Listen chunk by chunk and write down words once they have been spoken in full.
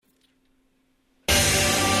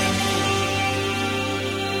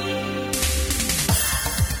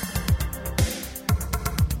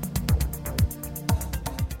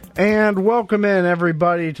And welcome in,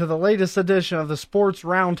 everybody, to the latest edition of the Sports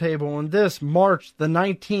Roundtable on this March the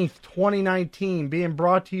 19th, 2019, being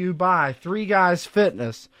brought to you by Three Guys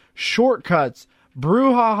Fitness, Shortcuts,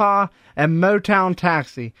 Brouhaha, and Motown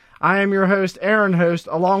Taxi. I am your host, Aaron Host,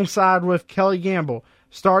 alongside with Kelly Gamble.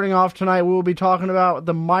 Starting off tonight, we will be talking about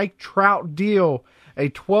the Mike Trout deal, a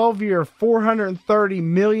 12-year, $430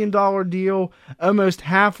 million deal, almost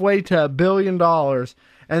halfway to $1 billion.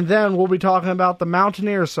 And then we'll be talking about the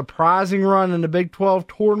Mountaineers' surprising run in the Big 12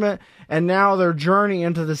 tournament and now their journey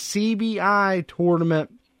into the CBI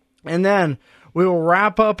tournament. And then we will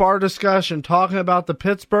wrap up our discussion talking about the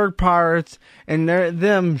Pittsburgh Pirates and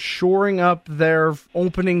them shoring up their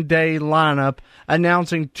opening day lineup,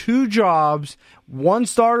 announcing two jobs, one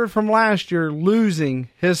starter from last year losing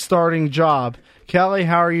his starting job. Kelly,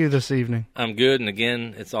 how are you this evening? I'm good, and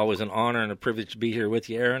again, it's always an honor and a privilege to be here with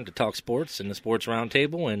you, Aaron, to talk sports in the Sports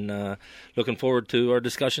Roundtable, and looking forward to our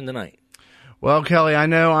discussion tonight. Well, Kelly, I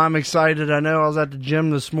know I'm excited. I know I was at the gym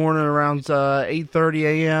this morning around 8:30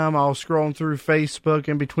 a.m. I was scrolling through Facebook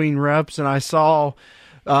in between reps, and I saw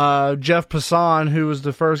Jeff Passan, who was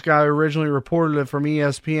the first guy who originally reported it from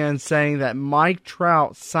ESPN, saying that Mike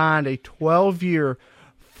Trout signed a 12-year,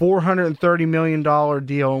 $430 million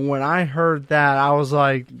deal. And when I heard that, I was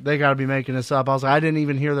like, they got to be making this up. I was like, I didn't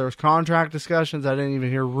even hear there was contract discussions. I didn't even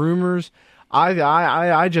hear rumors.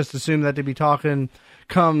 I just assumed that they'd be talking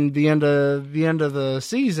come the end of the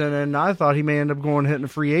season, and I thought he may end up going hitting the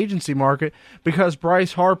free agency market because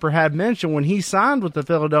Bryce Harper had mentioned when he signed with the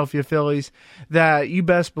Philadelphia Phillies that you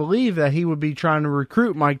best believe that he would be trying to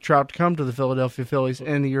recruit Mike Trout to come to the Philadelphia Phillies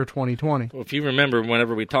in the year 2020. Well, if you remember,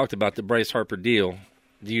 whenever we talked about the Bryce Harper deal,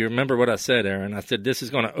 do you remember what I said, Aaron? I said this is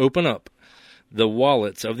going to open up the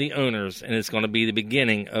wallets of the owners, and it's going to be the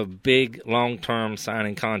beginning of big, long-term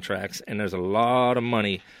signing contracts, and there's a lot of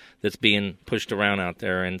money that's being pushed around out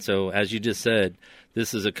there. And so, as you just said,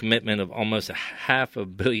 this is a commitment of almost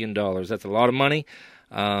 $500 million. That's a lot of money.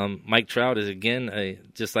 Mike Trout is, again,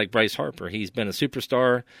 just like Bryce Harper. He's been a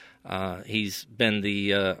superstar. He's been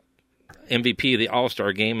the MVP of the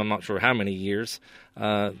All-Star game, I'm not sure how many years.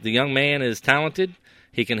 The young man is talented.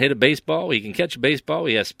 He can hit a baseball. He can catch a baseball.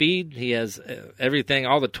 He has speed. He has everything,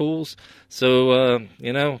 all the tools. So,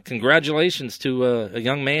 congratulations to a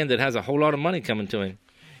young man that has a whole lot of money coming to him.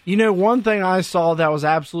 You know, one thing I saw that was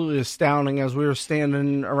absolutely astounding as we were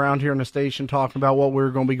standing around here in the station talking about what we were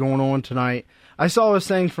going to be going on tonight, I saw this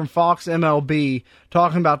thing from Fox MLB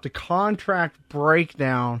talking about the contract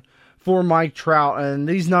breakdown for Mike Trout, and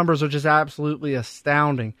these numbers are just absolutely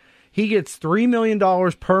astounding. He gets $3 million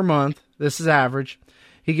per month. This is average.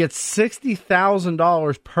 He gets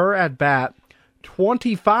 $60,000 per at-bat,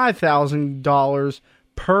 $25,000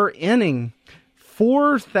 per inning,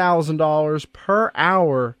 $4,000 per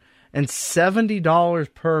hour, and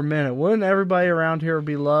 $70 per minute. Wouldn't everybody around here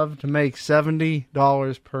be loved to make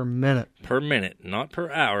 $70 per minute? Per minute, not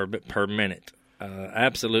per hour, but per minute.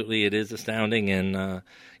 Absolutely, it is astounding, and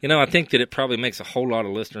I think that it probably makes a whole lot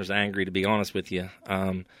of listeners angry, to be honest with you.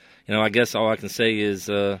 I guess all I can say is,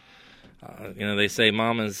 they say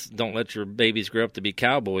mamas don't let your babies grow up to be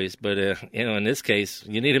cowboys, but in this case,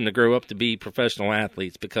 you need them to grow up to be professional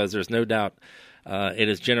athletes because there's no doubt it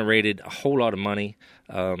has generated a whole lot of money.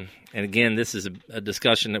 And again, this is a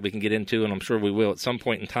discussion that we can get into, and I'm sure we will at some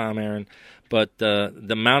point in time, Aaron. But the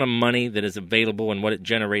amount of money that is available and what it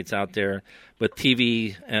generates out there with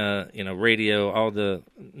TV, radio, all the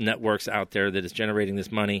networks out there that is generating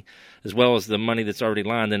this money, as well as the money that's already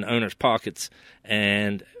lined in owners' pockets.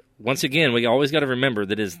 And once again, we always got to remember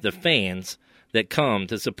that it's the fans that come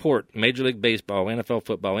to support Major League Baseball, NFL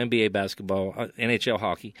football, NBA basketball, NHL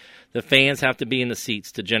hockey. The fans have to be in the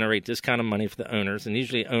seats to generate this kind of money for the owners, and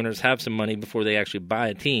usually owners have some money before they actually buy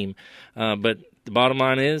a team. But the bottom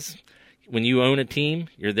line is, when you own a team,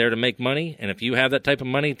 you're there to make money, and if you have that type of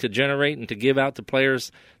money to generate and to give out to players,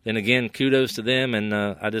 then again, kudos to them. And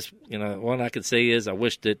what I could say is I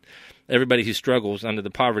wish that everybody who struggles under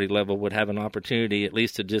the poverty level would have an opportunity at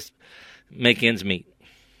least to just make ends meet.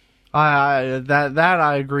 That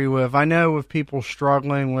I agree with. I know with people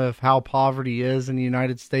struggling with how poverty is in the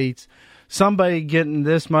United States, somebody getting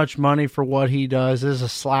this much money for what he does is a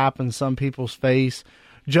slap in some people's face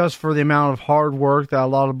just for the amount of hard work that a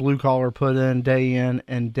lot of blue-collar put in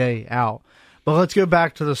and day out. But let's go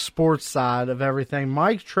back to the sports side of everything.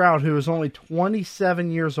 Mike Trout, who is only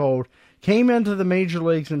 27 years old, came into the major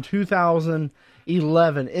leagues in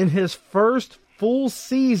 2011. In his first full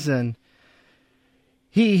season,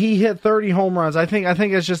 He hit 30 home runs. I think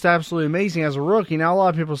it's just absolutely amazing as a rookie. Now, a lot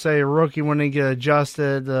of people say a rookie, when they get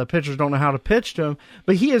adjusted, the pitchers don't know how to pitch to him.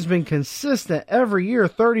 But he has been consistent every year.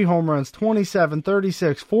 30 home runs, 27,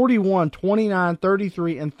 36, 41, 29,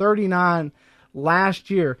 33, and 39 last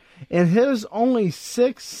year. In his only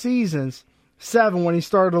 6 seasons, 7 when he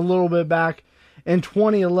started a little bit back in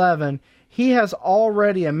 2011, he has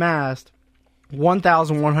already amassed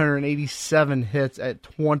 1,187 hits at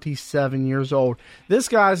 27 years old. This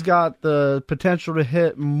guy's got the potential to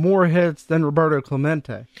hit more hits than Roberto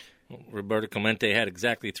Clemente. Well, Roberto Clemente had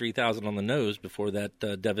exactly 3,000 on the nose before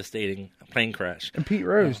that devastating plane crash. And Pete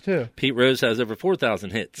Rose, too. Pete Rose has over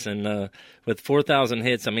 4,000 hits. And with 4,000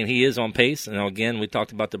 hits, I mean, he is on pace. And again, we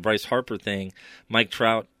talked about the Bryce Harper thing. Mike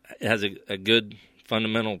Trout has a good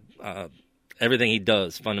fundamental everything he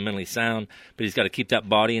does fundamentally sound, but he's got to keep that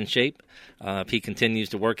body in shape. If he continues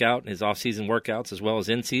to work out his off-season workouts as well as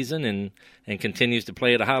in-season and continues to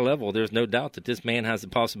play at a high level, there's no doubt that this man has the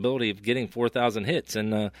possibility of getting 4,000 hits.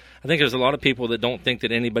 And I think there's a lot of people that don't think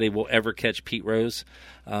that anybody will ever catch Pete Rose.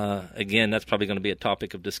 Again, that's probably going to be a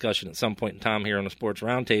topic of discussion at some point in time here on the Sports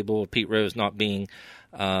Roundtable, Pete Rose not being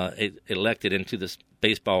elected into the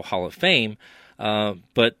Baseball Hall of Fame.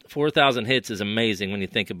 But 4,000 hits is amazing when you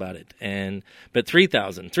think about it. But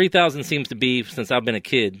 3,000 seems to be, since I've been a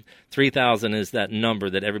kid, 3,000 is that number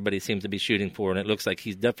that everybody seems to be shooting for, and it looks like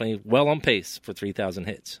he's definitely well on pace for 3,000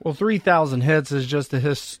 hits. Well, 3,000 hits is just a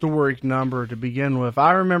historic number to begin with.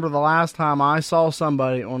 I remember the last time I saw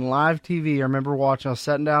somebody on live TV. I remember I was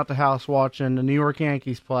sitting down at the house watching the New York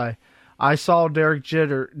Yankees play. I saw Derek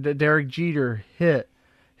Jeter hit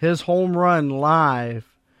his home run live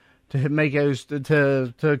to make it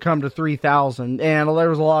to come to 3,000. And there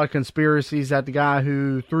was a lot of conspiracies that the guy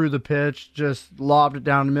who threw the pitch just lobbed it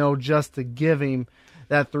down the middle just to give him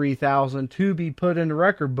that 3,000 to be put in the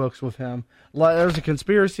record books with him. There's a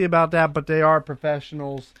conspiracy about that, but they are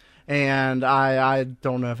professionals, and I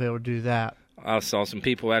don't know if they would do that. I saw some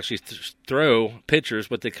people actually throw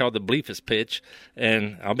pitchers, what they call the bleefus pitch.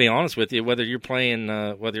 And I'll be honest with you, whether you're playing,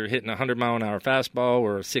 whether you're hitting a 100-mile-an-hour fastball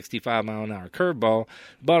or a 65-mile-an-hour curveball,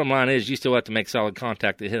 the bottom line is you still have to make solid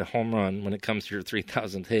contact to hit a home run when it comes to your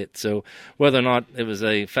 3,000th hit. So whether or not it was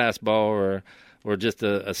a fastball or just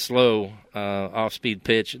a slow off-speed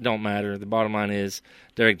pitch, it don't matter. The bottom line is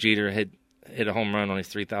Derek Jeter hit a home run on his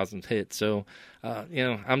 3,000th hit. So,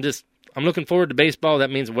 I'm looking forward to baseball.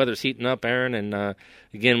 That means the weather's heating up, Aaron. And,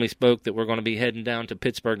 again, we spoke that we're going to be heading down to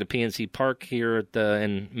Pittsburgh to PNC Park here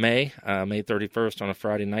in May 31st on a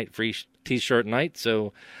Friday night, free T-shirt night.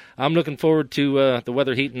 So I'm looking forward to the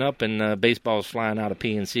weather heating up and baseball's flying out of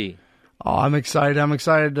PNC. Oh, I'm excited. I'm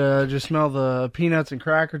excited to just smell the peanuts and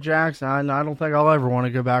Cracker Jacks. I don't think I'll ever want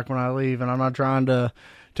to go back when I leave, and I'm not trying to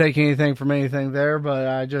take anything from anything there, but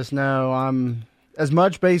I just know as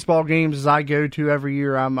much baseball games as I go to every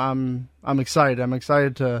year, I'm excited. I'm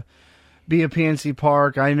excited to be at PNC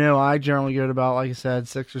Park. I know I generally go to about, like I said,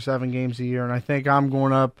 6 or 7 games a year, and I think I'm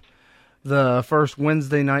going up the first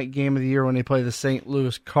Wednesday night game of the year when they play the St.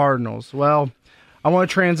 Louis Cardinals. Well, I want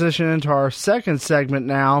to transition into our second segment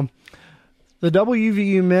now. The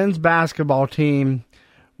WVU men's basketball team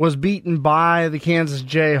was beaten by the Kansas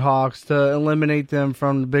Jayhawks to eliminate them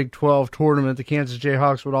from the Big 12 tournament. The Kansas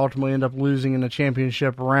Jayhawks would ultimately end up losing in the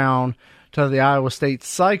championship round to the Iowa State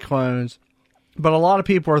Cyclones. But a lot of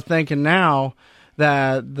people are thinking now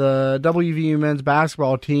that the WVU men's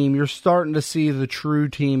basketball team, you're starting to see the true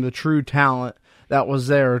team, the true talent that was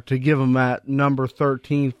there to give them that number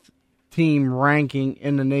 13th team ranking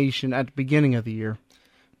in the nation at the beginning of the year.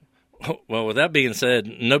 Well, with that being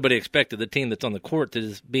said, nobody expected the team that's on the court that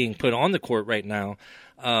is being put on the court right now.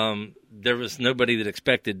 There was nobody that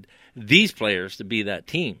expected these players to be that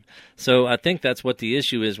team. So I think that's what the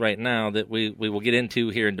issue is right now that we will get into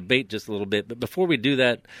here and debate just a little bit. But before we do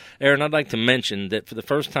that, Aaron, I'd like to mention that for the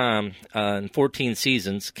first time in 14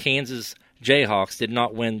 seasons, Kansas Jayhawks did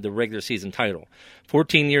not win the regular season title.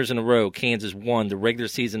 14 years in a row, Kansas won the regular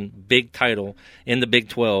season big title in the Big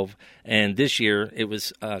 12, and this year it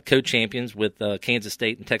was co-champions with Kansas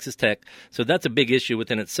State and Texas Tech. So that's a big issue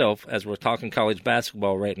within itself as we're talking college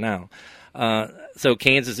basketball right now. So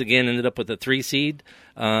Kansas again ended up with a 3 seed,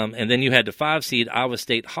 and then you had the 5 seed Iowa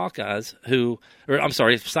State Hawkeyes,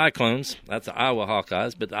 Cyclones. That's the Iowa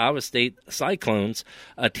Hawkeyes, but the Iowa State Cyclones,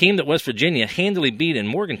 a team that West Virginia handily beat in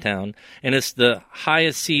Morgantown, and it's the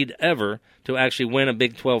highest seed ever to to actually win a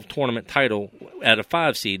Big 12 tournament title at a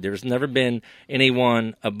 5 seed. There's never been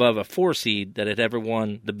anyone above a 4 seed that had ever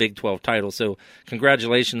won the Big 12 title. So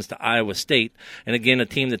congratulations to Iowa State. And again, a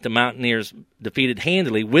team that the Mountaineers defeated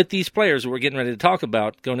handily with these players that we're getting ready to talk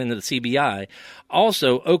about going into the CBI.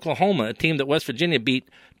 Also, Oklahoma, a team that West Virginia beat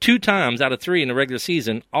 2 times out of 3 in the regular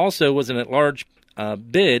season, also was an at-large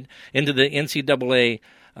bid into the NCAA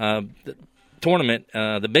tournament,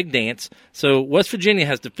 the Big Dance. So West Virginia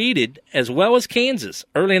has defeated, as well as Kansas,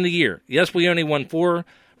 early in the year. Yes, we only won 4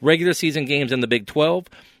 regular season games in the Big 12,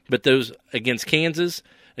 but those against Kansas,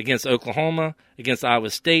 against Oklahoma, against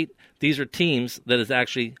Iowa State, these are teams that is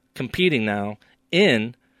actually competing now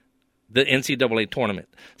in the NCAA tournament.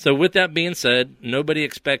 So with that being said, nobody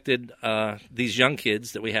expected these young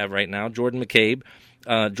kids that we have right now, Jordan McCabe,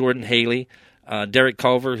 Jordan Haley, Derek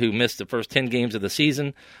Culver, who missed the first 10 games of the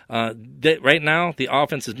season. Right now, the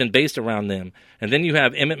offense has been based around them. And then you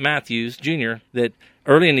have Emmett Matthews, Jr., that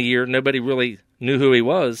early in the year, nobody really knew who he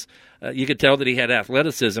was. You could tell that he had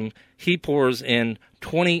athleticism. He pours in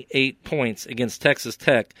 28 points against Texas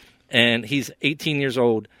Tech, and he's 18 years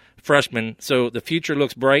old, freshman. So the future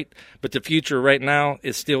looks bright, but the future right now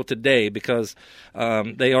is still today because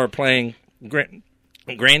they are playing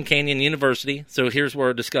Grand Canyon University. So here's where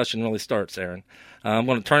our discussion really starts, Aaron. I'm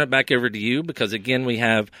going to turn it back over to you because, again, we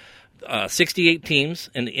have 68 teams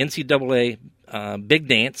in the NCAA Big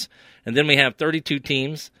Dance, and then we have 32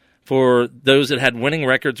 teams for those that had winning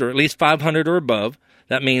records or at least 500 or above.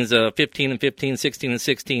 That means 15 and 15, 16 and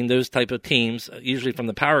 16, those type of teams, usually from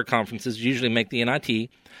the power conferences, usually make the NIT.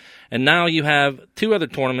 And now you have 2 other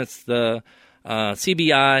tournaments, the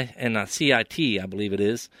CBI and CIT, I believe it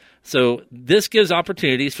is. So this gives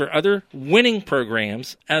opportunities for other winning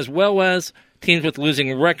programs as well as teams with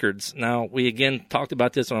losing records. Now, we again talked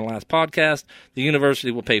about this on our last podcast. The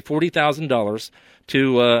university will pay $40,000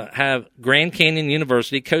 to have Grand Canyon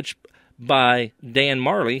University, coached by Dan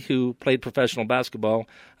Marley, who played professional basketball,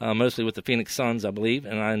 mostly with the Phoenix Suns, I believe,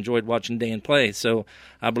 and I enjoyed watching Dan play. So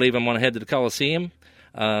I believe I'm going to head to the Coliseum.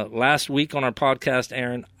 Last week on our podcast,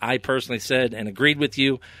 Aaron, I personally said and agreed with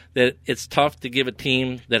you that it's tough to give a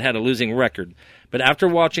team that had a losing record. But after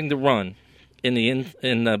watching the run in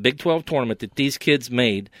the Big 12 tournament that these kids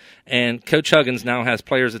made, and Coach Huggins now has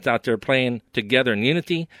players that's out there playing together in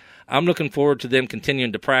unity, I'm looking forward to them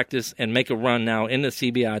continuing to practice and make a run now in the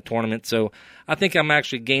CBI tournament. So I think I'm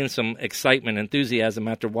actually gaining some excitement and enthusiasm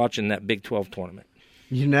after watching that Big 12 tournament.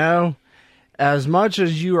 You know, as much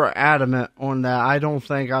as you are adamant on that, I don't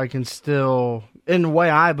think I can still, in the way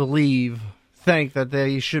I believe, think that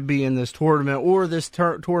they should be in this tournament or this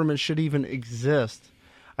tournament should even exist.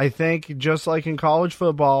 I think just like in college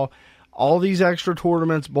football, all these extra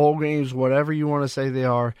tournaments, bowl games, whatever you want to say they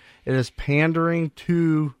are, it is pandering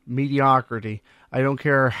to mediocrity. I don't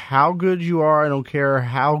care how good you are. I don't care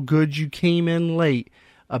how good you came in late.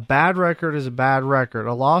 A bad record is a bad record.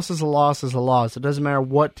 A loss is a loss is a loss. It doesn't matter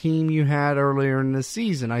what team you had earlier in the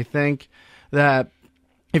season. I think that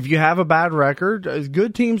if you have a bad record,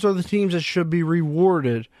 good teams are the teams that should be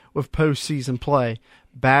rewarded with postseason play.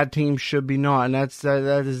 Bad teams should be not, and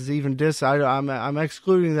that is even I'm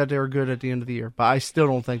excluding that they were good at the end of the year, but I still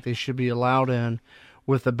don't think they should be allowed in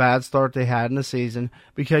with the bad start they had in the season,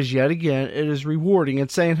 because yet again it is rewarding.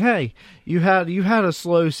 It's saying, hey, you had a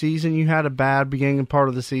slow season, you had a bad beginning part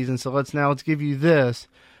of the season, so let's give you this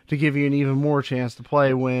to give you an even more chance to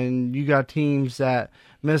play when you got teams that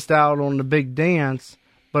missed out on the Big Dance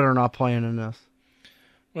but are not playing in this.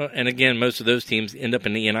 Well, and again, most of those teams end up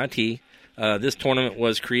in the NIT. This tournament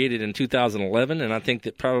was created in 2011, and I think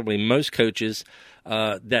that probably most coaches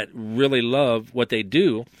that really love what they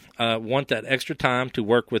do want that extra time to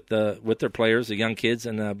work with their players, the young kids.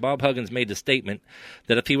 And Bob Huggins made the statement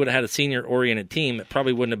that if he would have had a senior-oriented team, it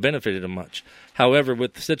probably wouldn't have benefited him much. However,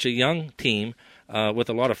 with such a young team, with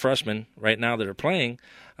a lot of freshmen right now that are playing,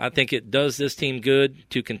 I think it does this team good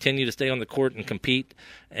to continue to stay on the court and compete.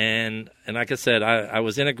 And like I said, I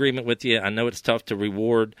was in agreement with you. I know it's tough to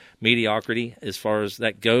reward mediocrity as far as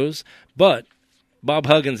that goes, but Bob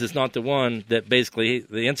Huggins is not the one that basically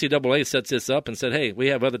the NCAA sets this up and said, hey, we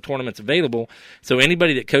have other tournaments available. So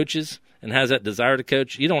anybody that coaches and has that desire to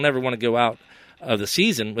coach, you don't ever want to go out of the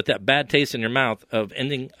season with that bad taste in your mouth of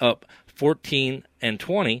ending up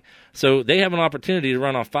 14-20. So they have an opportunity to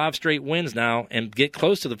run off 5 straight wins now and get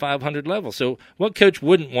close to the 500 level. So what coach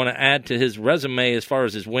wouldn't want to add to his resume as far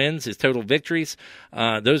as his wins, his total victories?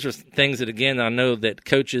 Those are things that, again, I know that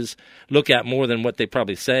coaches look at more than what they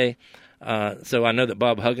probably say. So I know that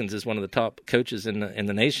Bob Huggins is one of the top coaches in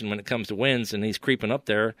the nation when it comes to wins, and he's creeping up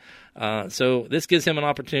there. So this gives him an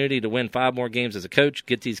opportunity to win 5 more games as a coach,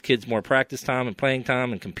 get these kids more practice time and playing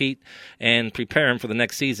time and compete and prepare them for the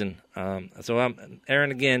next season.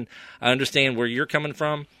 Aaron, again, I understand where you're coming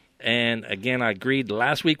from. And, again, I agreed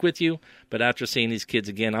last week with you, but after seeing these kids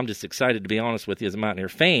again, I'm just excited, to be honest with you, as a Mountaineer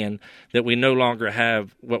fan, that we no longer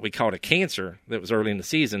have what we called a cancer that was early in the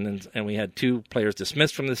season, and we had 2 players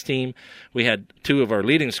dismissed from this team. We had 2 of our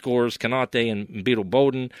leading scorers, Kanate and Beetle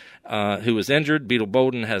Bolden, who was injured. Beetle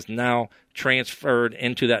Bolden has now transferred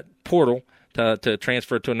into that portal to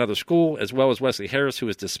transfer to another school, as well as Wesley Harris, who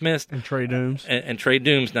was dismissed. And Trey Dooms. And Trey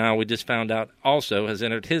Dooms now, we just found out, also has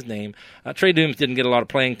entered his name. Trey Dooms didn't get a lot of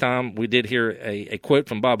playing time. We did hear a quote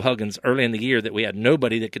from Bob Huggins early in the year that we had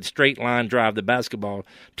nobody that could straight line drive the basketball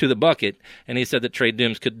to the bucket, and he said that Trey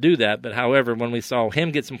Dooms could do that. But, however, when we saw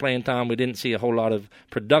him get some playing time, we didn't see a whole lot of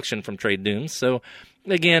production from Trey Dooms. So,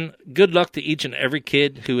 again, good luck to each and every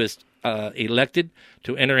kid who is elected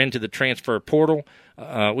to enter into the transfer portal.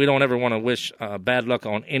 We don't ever want to wish bad luck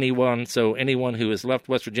on anyone, so anyone who has left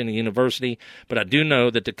West Virginia University. But I do know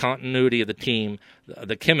that the continuity of the team,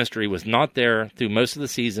 the chemistry was not there through most of the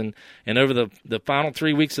season. And over the final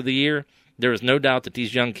 3 weeks of the year, there is no doubt that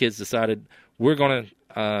these young kids decided we're going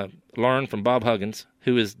to learn from Bob Huggins,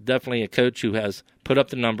 who is definitely a coach who has put up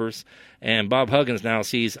the numbers. And Bob Huggins now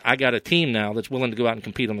sees, I got a team now that's willing to go out and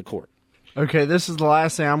compete on the court. Okay, this is the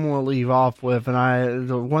last thing I'm going to leave off with, and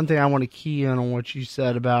the one thing I want to key in on what you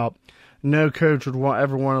said about no coach would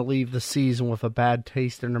ever want to leave the season with a bad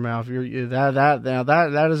taste in their mouth.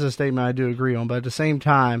 That is a statement I do agree on, but at the same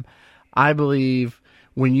time, I believe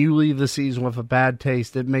when you leave the season with a bad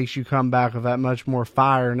taste, it makes you come back with that much more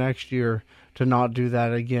fire next year to not do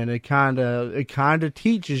that again. It kind of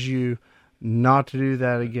teaches you not to do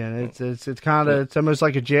that again. It's almost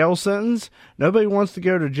like a jail sentence. Nobody wants to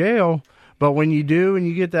go to jail. But when you do and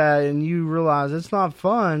you get that and you realize it's not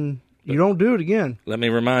fun, you don't do it again. Let me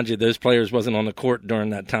remind you, those players wasn't on the court during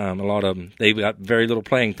that time. A lot of them, they got very little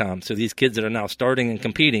playing time. So these kids that are now starting and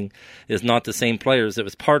competing is not the same players that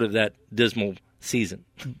was part of that dismal season.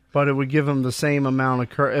 But it would give them the same amount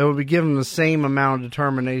of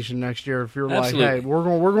determination next year. If you're Absolutely. Like, hey, we're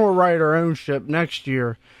going to write our own ship next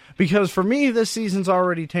year, because for me this season's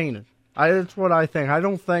already tainted. That's what I think.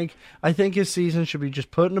 I think his season should be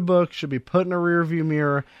just put in a book, should be put in a rearview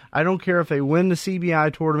mirror. I don't care if they win the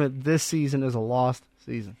CBI tournament. This season is a lost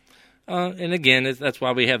season. And again, that's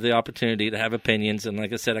why we have the opportunity to have opinions. And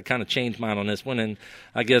like I said, I kind of changed mine on this one. And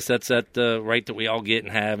I guess that's that right that we all get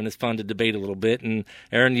and have. And it's fun to debate a little bit. And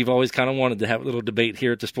Aaron, you've always kind of wanted to have a little debate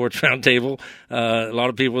here at the Sports Roundtable. A lot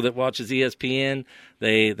of people that watches ESPN,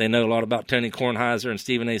 they know a lot about Tony Kornheiser and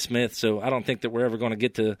Stephen A. Smith. So I don't think that we're ever going to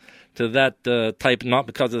get to that type, not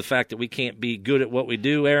because of the fact that we can't be good at what we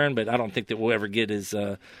do, Aaron, but I don't think that we'll ever get as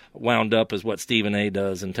wound up as what Stephen A.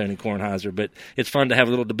 does and Tony Kornheiser. But it's fun to have a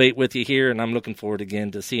little debate with you here, and I'm looking forward again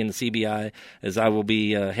to seeing the CBI, as I will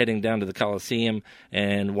be heading down to the Coliseum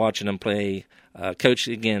and watching them play, coached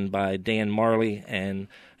again by Dan Marley, and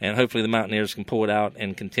hopefully the Mountaineers can pull it out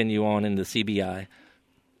and continue on in the CBI.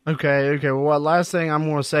 Okay. Well, last thing I'm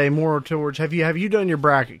going to say more towards, have you done your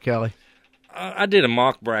bracket, Kelly? I did a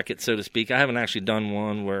mock bracket, so to speak. I haven't actually done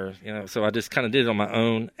one where, so I just kind of did it on my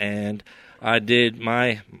own, and I did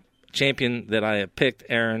my champion that I have picked,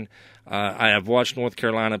 Aaron. I have watched North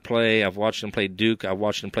Carolina play. I've watched them play Duke. I've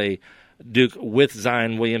watched them play Duke with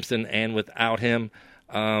Zion Williamson and without him.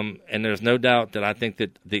 And there's no doubt that I think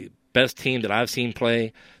that the best team that I've seen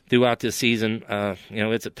play throughout this season,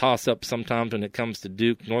 it's a toss-up sometimes when it comes to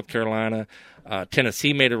Duke, North Carolina.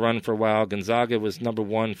 Tennessee made a run for a while. Gonzaga was number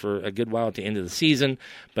one for a good while at the end of the season.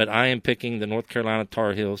 But I am picking the North Carolina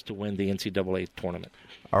Tar Heels to win the NCAA tournament.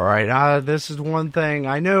 All right. This is one thing.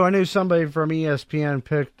 I know somebody from ESPN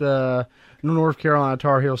picked the North Carolina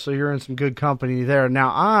Tar Heels, so you're in some good company there. Now,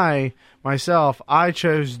 I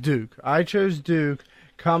chose Duke. I chose Duke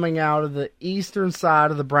coming out of the eastern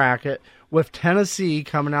side of the bracket, with Tennessee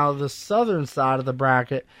coming out of the southern side of the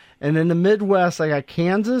bracket. And in the Midwest, I got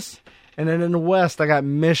Kansas. And then in the West, I got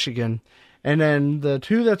Michigan. And then the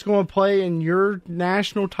two that's going to play in your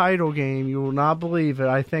national title game, you will not believe it.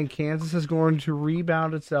 I think Kansas is going to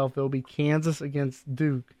rebound itself. It'll be Kansas against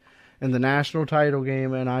Duke in the national title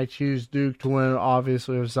game. And I choose Duke to win,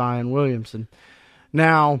 obviously, with Zion Williamson.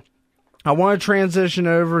 Now, I want to transition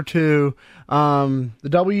over to the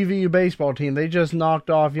WVU baseball team. They just knocked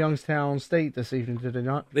off Youngstown State this evening, did they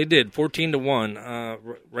not? They did, 14-1.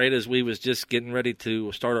 Right as we was just getting ready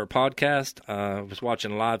to start our podcast, I was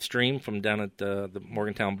watching a live stream from down at the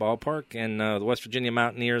Morgantown Ballpark, and the West Virginia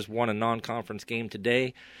Mountaineers won a non-conference game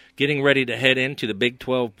today, getting ready to head into the Big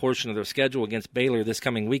 12 portion of their schedule against Baylor this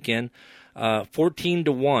coming weekend.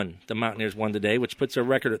 14-1, the Mountaineers won today, which puts their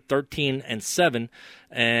record at 13-7.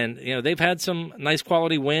 And, they've had some nice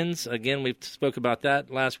quality wins. Again, we spoke about that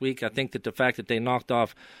last week. I think that the fact that they knocked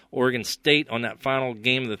off Oregon State on that final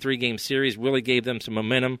game of the 3-game series really gave them some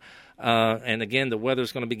momentum. And, again, the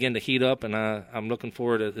weather's going to begin to heat up, and I'm looking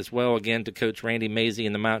forward as well, again, to Coach Randy Mazey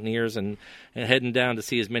and the Mountaineers and heading down to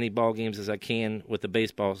see as many ball games as I can with the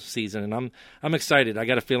baseball season. And I'm excited. I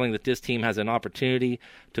got a feeling that this team has an opportunity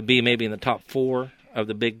to be maybe in the top 4 of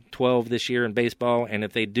the Big 12 this year in baseball, and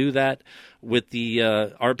if they do that with the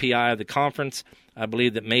RPI of the conference, I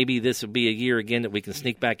believe that maybe this will be a year again that we can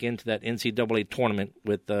sneak back into that NCAA tournament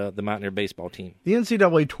with the Mountaineer baseball team. The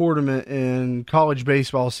NCAA tournament in college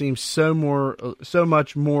baseball seems so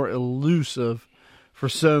much more elusive for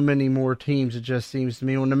so many more teams. It just seems to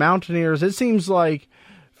me. When the Mountaineers, it seems like,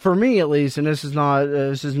 for me at least, and this is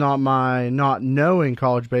not my not knowing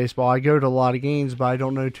college baseball. I go to a lot of games, but I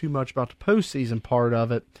don't know too much about the postseason part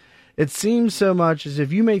of it. It seems so much as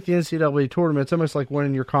if you make the NCAA tournament, it's almost like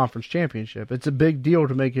winning your conference championship. It's a big deal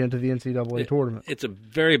to make it into the NCAA tournament. It's a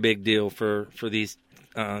very big deal for these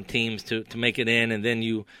teams to make it in, and then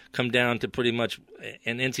you come down to pretty much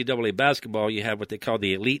in NCAA basketball, you have what they call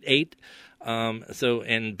the Elite Eight. So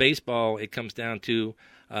in baseball, it comes down to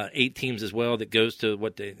 8 teams as well that goes to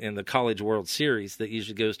in the College World Series that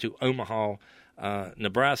usually goes to Omaha,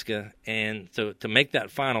 Nebraska. And so to make that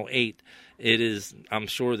final 8, it is, I'm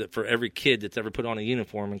sure that for every kid that's ever put on a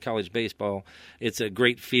uniform in college baseball, it's a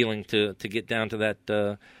great feeling to get down to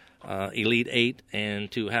that Elite Eight and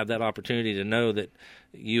to have that opportunity to know that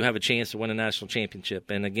you have a chance to win a national championship.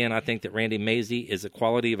 And again, I think that Randy Mazey is a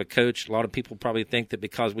quality of a coach. A lot of people probably think that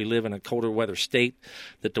because we live in a colder weather state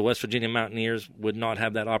that the West Virginia Mountaineers would not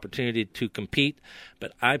have that opportunity to compete.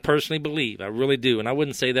 But I personally believe, I really do, and I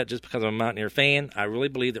wouldn't say that just because I'm a Mountaineer fan, I really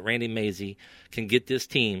believe that Randy Mazey can get this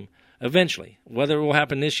team eventually. Whether it will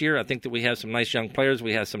happen this year, I think that we have some nice young players.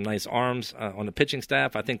 We have some nice arms on the pitching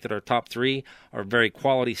staff. I think that our top 3 are very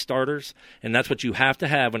quality starters, and that's what you have to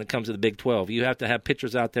have when it comes to the Big 12. You have to have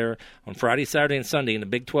pitchers out there on Friday, Saturday, and Sunday in the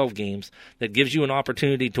Big 12 games that gives you an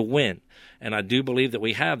opportunity to win. And I do believe that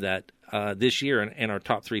we have that this year in our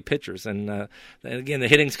top 3 pitchers. And again, the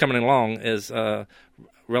hitting's coming along as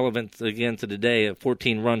relevant again to today of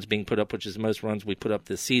 14 runs being put up, which is the most runs we put up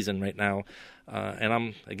this season right now. And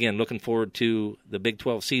I'm, again, looking forward to the Big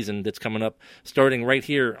 12 season that's coming up, starting right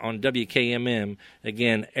here on WKMM,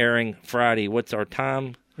 again, airing Friday. What's our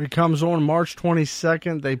time? It comes on March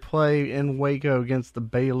 22nd. They play in Waco against the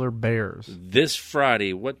Baylor Bears. This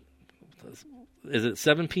Friday, what is it,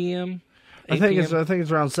 7 p.m.? I think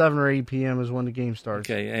it's around 7 or 8 p.m. is when the game starts.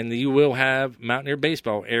 Okay, and you will have Mountaineer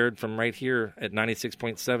baseball aired from right here at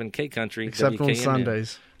 96.7 K Country. Except WKMN. on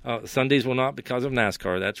Sundays. Sundays will not because of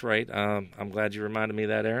NASCAR. That's right. I'm glad you reminded me of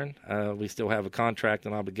that, Aaron. We still have a contract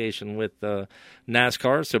and obligation with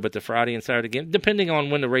NASCAR, but the Friday and Saturday game, depending on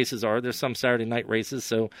when the races are, there's some Saturday night races.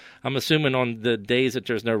 So I'm assuming on the days that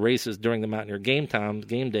there's no races during the Mountaineer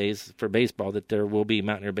game days for baseball, that there will be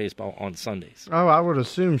Mountaineer baseball on Sundays. Oh, I would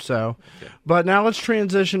assume so. Okay. But now let's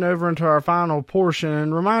transition over into our final portion.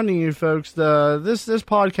 And reminding you folks, this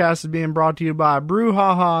podcast is being brought to you by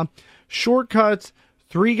Brouhaha, Shortcuts,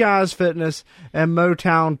 3 Guys Fitness, and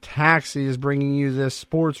Motown Taxi is bringing you this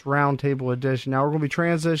Sports Roundtable edition. Now we're going to be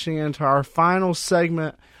transitioning into our final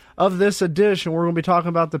segment of this edition. We're going to be talking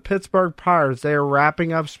about the Pittsburgh Pirates. They are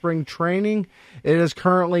wrapping up spring training. It is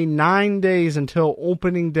currently 9 days until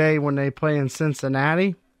opening day when they play in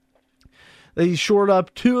Cincinnati. They shored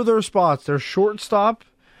up 2 of their spots, their shortstop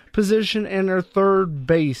position and their third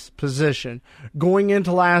base position. Going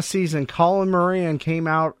into last season, Colin Moran came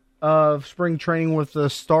out of spring training with the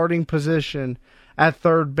starting position at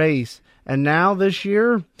third base. And now this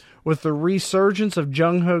year, with the resurgence of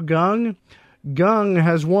Jung-Ho Gung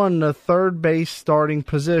has won the third base starting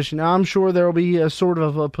position. Now, I'm sure there will be a sort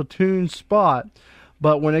of a platoon spot,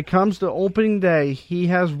 but when it comes to opening day, he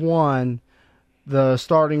has won the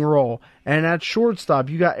starting role. And at shortstop,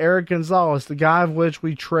 you got Eric Gonzalez, the guy of which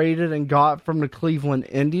we traded and got from the Cleveland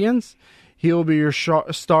Indians. He'll be your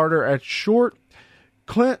starter at short.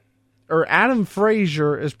 Adam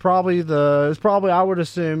Frazier is probably I would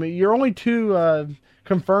assume your only 2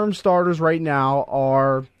 confirmed starters right now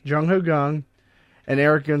are Jung-Ho Gung and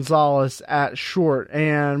Eric Gonzalez at short.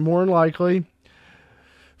 And more than likely,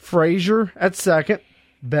 Frazier at second,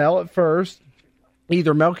 Bell at first,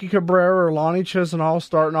 either Melky Cabrera or Lonnie Chisenhall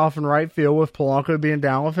starting off in right field with Polanco being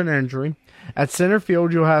down with an injury. At center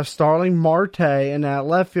field, you'll have Starling Marte, and at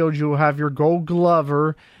left field, you'll have your Gold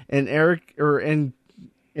Glover and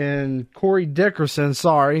Corey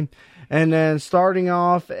Dickerson. And then starting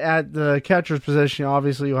off at the catcher's position,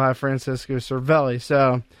 obviously you'll have Francisco Cervelli.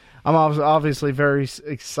 So I'm obviously very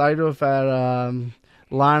excited with that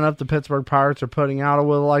lineup the Pittsburgh Pirates are putting out. I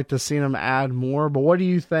would like to see them add more. But what do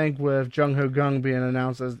you think with Jung Ho Kang being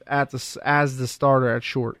announced as the starter at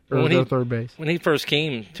short or third base? When he first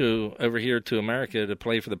came over here to America to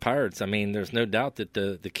play for the Pirates, I mean, there's no doubt that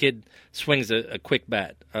the kid swings a quick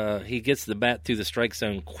bat. He gets the bat through the strike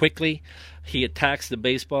zone quickly. He attacks the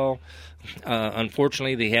baseball.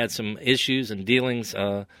 Unfortunately, they had some issues and dealings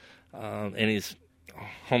in his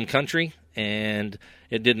home country, and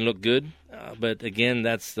it didn't look good. But again,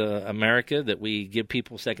 that's the America, that we give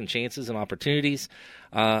people second chances and opportunities.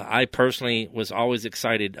 I personally was always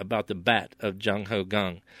excited about the bat of Jung Ho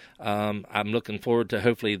Kang. I'm looking forward to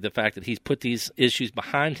hopefully the fact that he's put these issues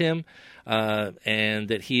behind him, and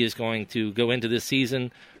that he is going to go into this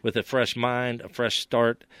season with a fresh mind, a fresh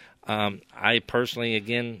start. I personally,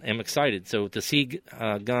 again, am excited. So to see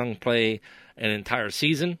Kang play an entire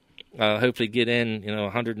season, hopefully get in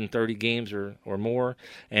 130 games or more,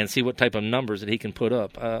 and see what type of numbers that he can put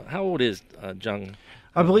up. How old is Jung?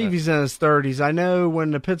 I believe he's in his 30s. I know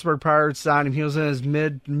when the Pittsburgh Pirates signed him, he was in his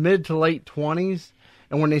mid to late 20s.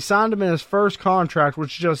 And when they signed him in his first contract,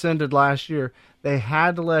 which just ended last year, they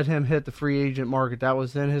had to let him hit the free agent market. That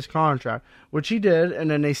was in his contract, which he did.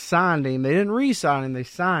 And then they signed him. They didn't re-sign him. They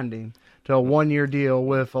signed him to a one-year deal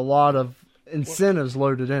with a lot of incentives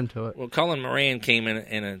loaded into it. Well, Colin Moran came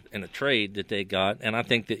in a trade that they got, and I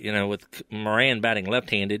think that with Moran batting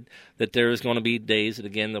left-handed, that there is going to be days that,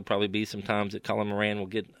 again, there'll probably be some times that Colin Moran will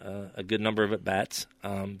get a good number of at bats,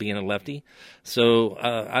 being a lefty. So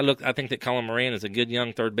I think that Colin Moran is a good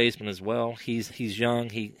young third baseman as well. He's young,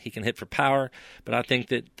 he can hit for power, but I think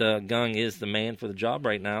that Kang is the man for the job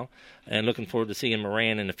right now, and looking forward to seeing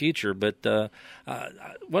Moran in the future. But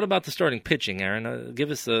what about the starting pitching, Aaron?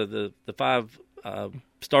 Give us the five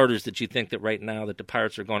starters that you think that right now that the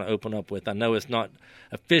Pirates are going to open up with. I know it's not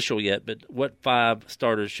official yet, but what five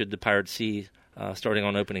starters should the Pirates see starting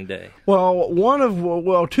on opening day?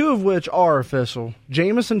 Well, two of which are official.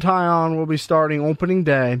 Jamison Taillon will be starting opening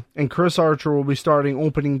day, and Chris Archer will be starting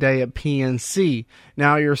opening day at PNC.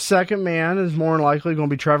 Now, your second man is more than likely going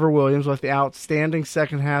to be Trevor Williams with the outstanding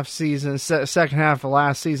second half of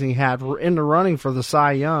last season he had in the running for the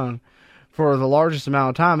Cy Young for the largest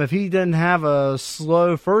amount of time. If he didn't have a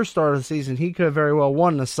slow first start of the season, he could have very well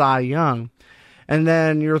won the Cy Young. And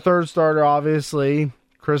then your third starter, obviously,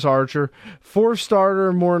 Chris Archer. Fourth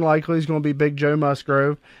starter, more than likely, is going to be Big Joe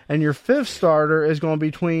Musgrove. And your fifth starter is going to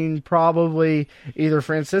be between probably either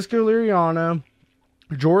Francisco Liriano,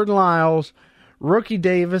 Jordan Lyles, Rookie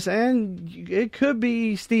Davis, and it could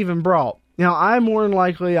be Stephen Brault. Now, I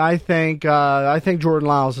think Jordan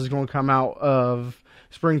Lyles is going to come out of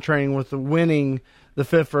spring training with winning the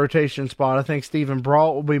fifth rotation spot. I think Stephen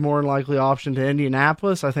Brault will be more than likely optioned to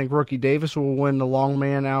Indianapolis. I think Rookie Davis will win the long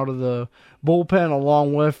man out of the bullpen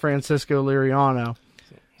along with Francisco Liriano.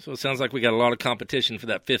 So it sounds like we got a lot of competition for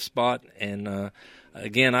that fifth spot. And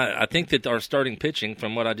again, I think that our starting pitching,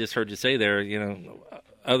 from what I just heard you say there,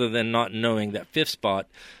 other than not knowing that fifth spot,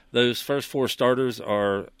 those first four starters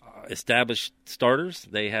are established starters.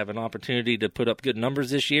 They have an opportunity to put up good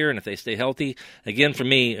numbers this year, and if they stay healthy, again, for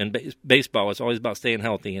me, in baseball, it's always about staying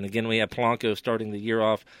healthy. And again, we have Polanco starting the year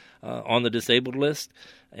off on the disabled list,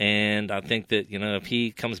 and I think that, if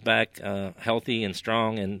he comes back healthy and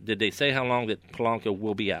strong, and did they say how long that Polanco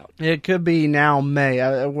will be out? It could be now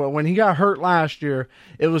May. When he got hurt last year,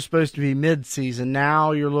 it was supposed to be mid-season.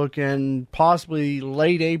 Now you're looking possibly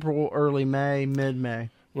late April, early May, mid-May.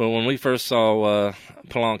 Well, when we first saw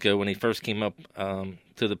Polanco, when he first came up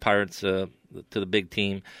to the Pirates, to the big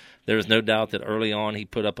team, there was no doubt that early on he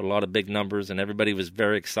put up a lot of big numbers, and everybody was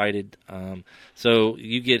very excited. So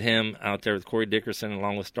you get him out there with Corey Dickerson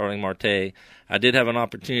along with Starling Marte. I did have an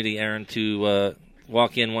opportunity, Aaron, to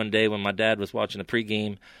walk in one day when my dad was watching a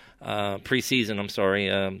preseason,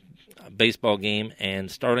 baseball game, and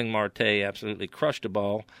Starling Marte absolutely crushed a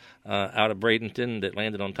ball out of Bradenton that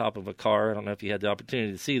landed on top of a car. I don't know if you had the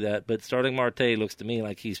opportunity to see that, but Starling Marte looks to me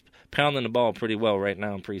like he's pounding the ball pretty well right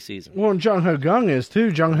now in preseason. Well, and Jung Ho Kang is too.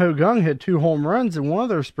 Jung Ho Kang hit 2 home runs in one of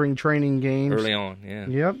their spring training games. Early on, yeah.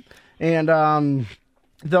 Yep. And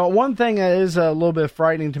the one thing that is a little bit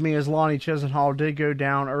frightening to me is Lonnie Chisenhall did go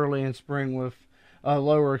down early in spring with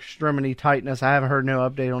lower extremity tightness. I haven't heard no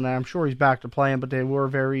update on that. I'm sure he's back to playing, but they were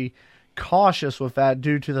very cautious with that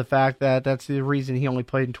due to the fact that that's the reason he only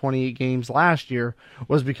played in 28 games last year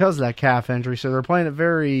was because of that calf injury. So they're playing it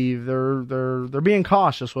they're being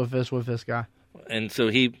cautious with this guy. And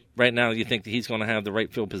so right now, you think that he's going to have the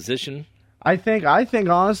right field position? I think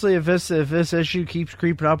honestly, if this issue keeps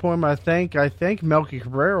creeping up on him, I think Melky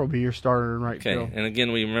Cabrera will be your starter in right field. And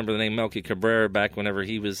again, we remember the name Melky Cabrera back whenever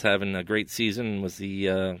he was having a great season and was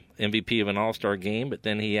the MVP of an All-Star game, but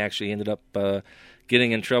then he actually ended up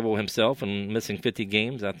getting in trouble himself and missing 50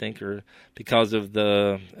 games, I think, or because of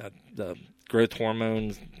the growth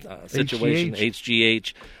hormone situation,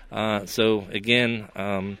 HGH. So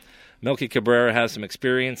again, Melky Cabrera has some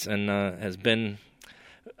experience and has been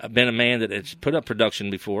a man that has put up production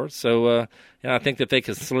before. So I think that they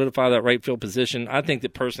can solidify that right field position. I think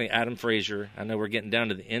that personally Adam Frazier, I know we're getting down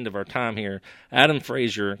to the end of our time here, Adam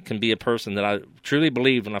Frazier can be a person that I truly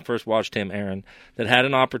believed when I first watched him, Aaron, that had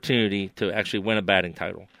an opportunity to actually win a batting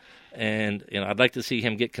title. And I'd like to see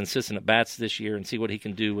him get consistent at bats this year and see what he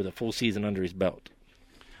can do with a full season under his belt.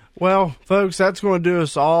 Well, folks, that's going to do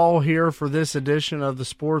us all here for this edition of the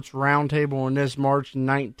Sports Roundtable on this March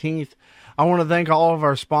 19th. I want to thank all of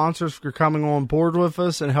our sponsors for coming on board with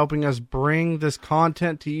us and helping us bring this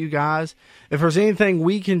content to you guys. If there's anything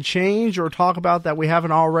we can change or talk about that we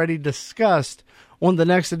haven't already discussed on the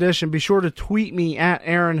next edition, be sure to tweet me at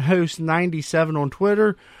AaronHost97 on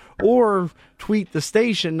Twitter, or tweet the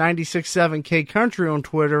station 96.7 K Country on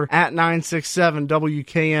Twitter at 967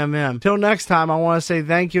 WKMM. Till next time, I want to say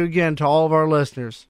thank you again to all of our listeners.